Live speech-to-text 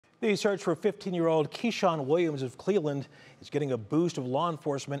The search for 15-year-old Keshaun Williams of Cleveland is getting a boost of law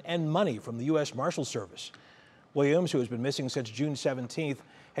enforcement and money from the U.S. Marshals Service. Williams, who has been missing since June 17th,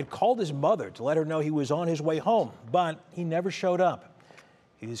 had called his mother to let her know he was on his way home, but he never showed up.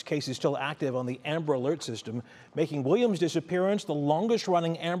 His case is still active on the Amber Alert system, making Williams' disappearance the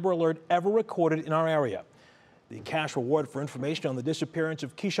longest-running Amber Alert ever recorded in our area. The cash reward for information on the disappearance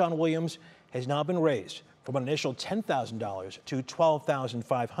of Keshaun Williams has now been raised from an initial $10,000 to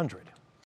 $12,500.